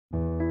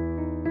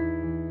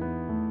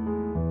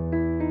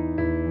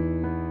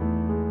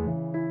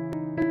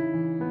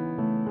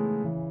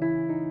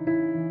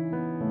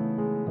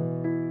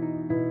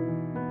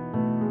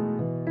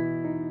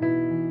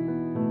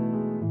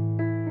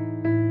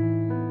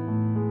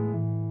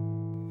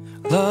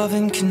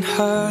Loving can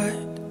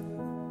hurt.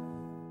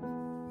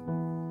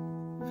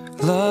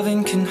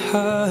 Loving can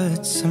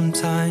hurt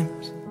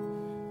sometimes,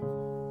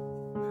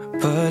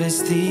 but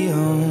it's the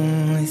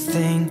only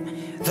thing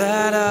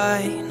that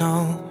I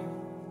know.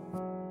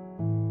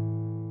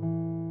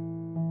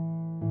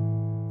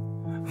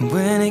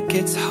 When it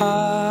gets hard,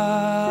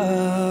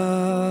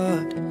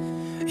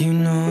 you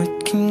know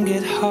it can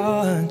get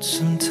hard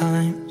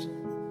sometimes.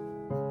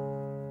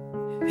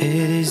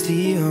 It is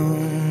the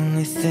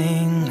only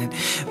thing that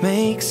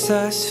makes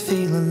us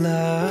feel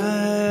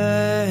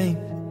alive.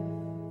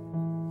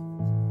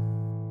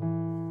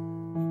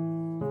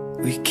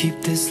 We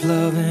keep this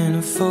love in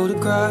a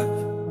photograph.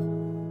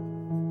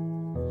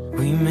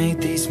 We made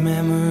these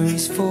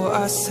memories for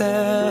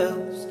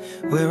ourselves,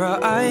 where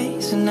our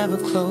eyes are never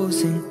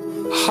closing,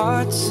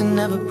 hearts are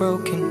never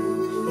broken,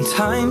 and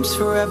time's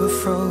forever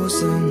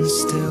frozen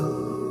still.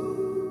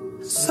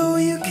 So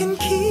you can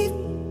keep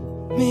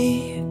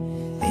me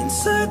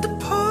inside the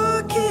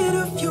pocket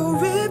of your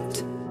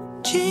ripped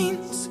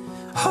jeans,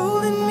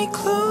 holding me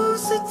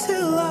closer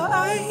till our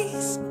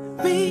eyes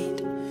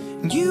meet.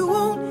 You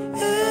won't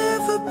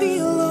ever be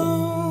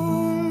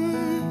alone.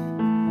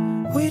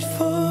 Wait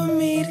for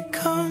me to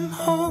come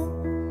home.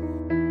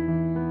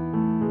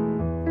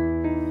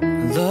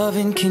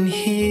 Loving can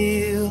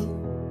heal.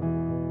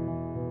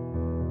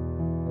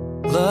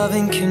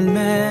 Loving can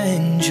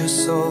mend your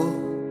soul,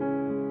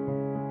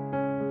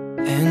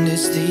 and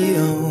it's the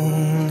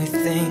only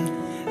thing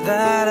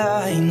that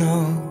I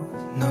know.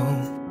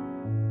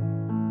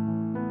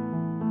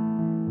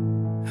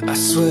 I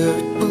swear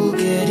it will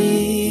get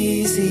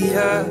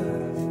easier.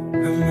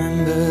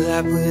 Remember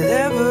that with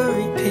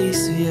every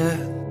piece of you.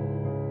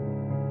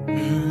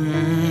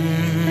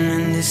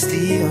 And it's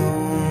the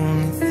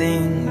only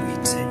thing we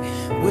take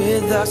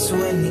with us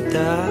when we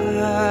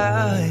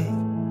die.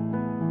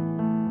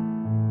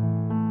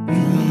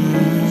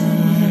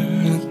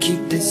 We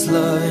keep this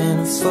love in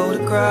a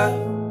photograph.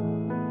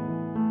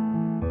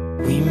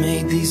 We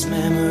made these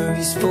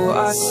memories for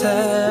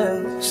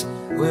ourselves,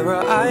 where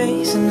our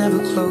eyes are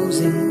never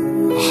closing,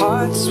 our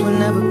hearts were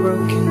never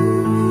broken,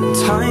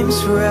 time's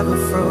forever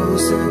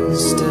frozen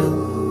still.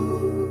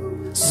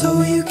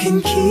 So you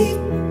can keep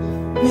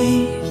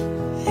me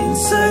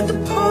inside the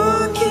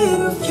pocket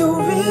of your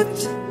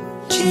ripped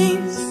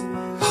jeans,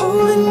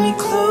 holding me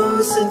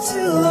closer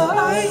till our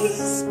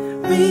eyes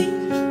meet.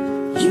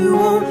 You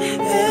won't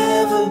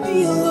ever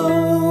be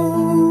alone.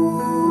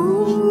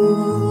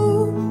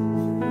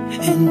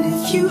 And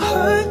if you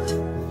hurt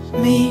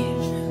me,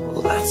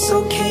 well, that's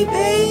okay,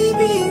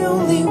 baby.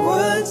 Only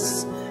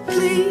words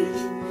bleed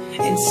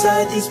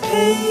inside these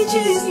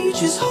pages. You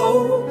just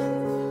hold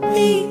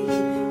me,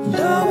 and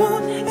I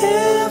won't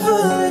ever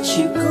let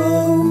you go.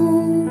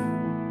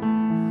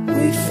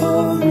 Wait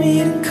for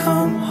me to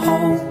come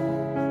home.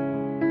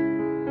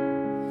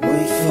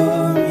 Wait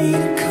for me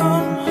to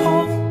come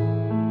home.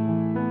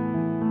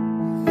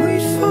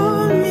 Wait for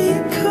me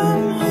to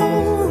come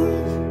home.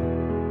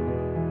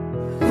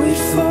 Wait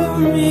for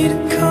me to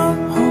come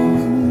home.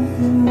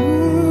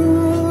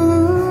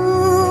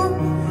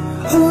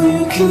 Oh,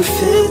 you can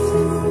fit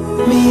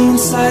me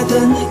inside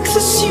the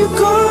necklace you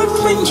got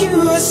when you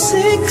were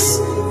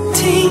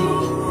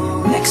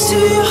 16, next to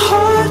your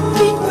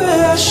heartbeat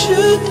where I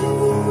should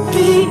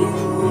be.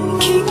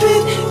 Keep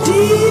it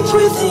deep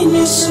within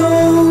your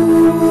soul.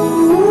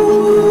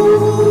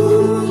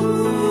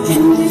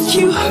 And if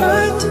you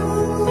hurt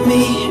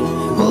me,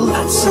 well,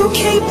 that's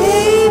okay,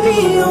 baby.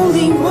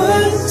 Only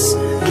words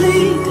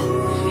bleed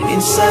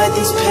inside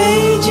these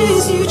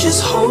pages. You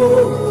just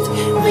hold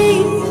me,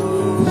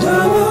 and I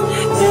won't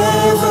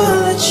ever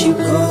let you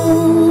go.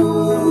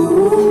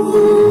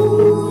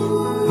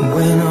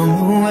 When I'm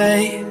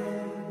away,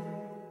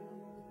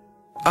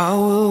 I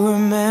will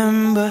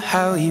remember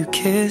how you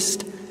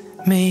kissed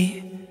me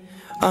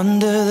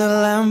under the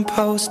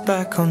lamppost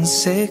back on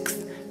 6th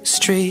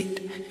Street,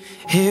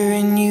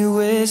 hearing you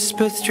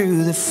whisper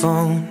through the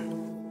phone.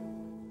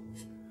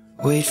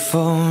 Wait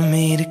for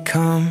me to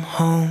come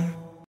home.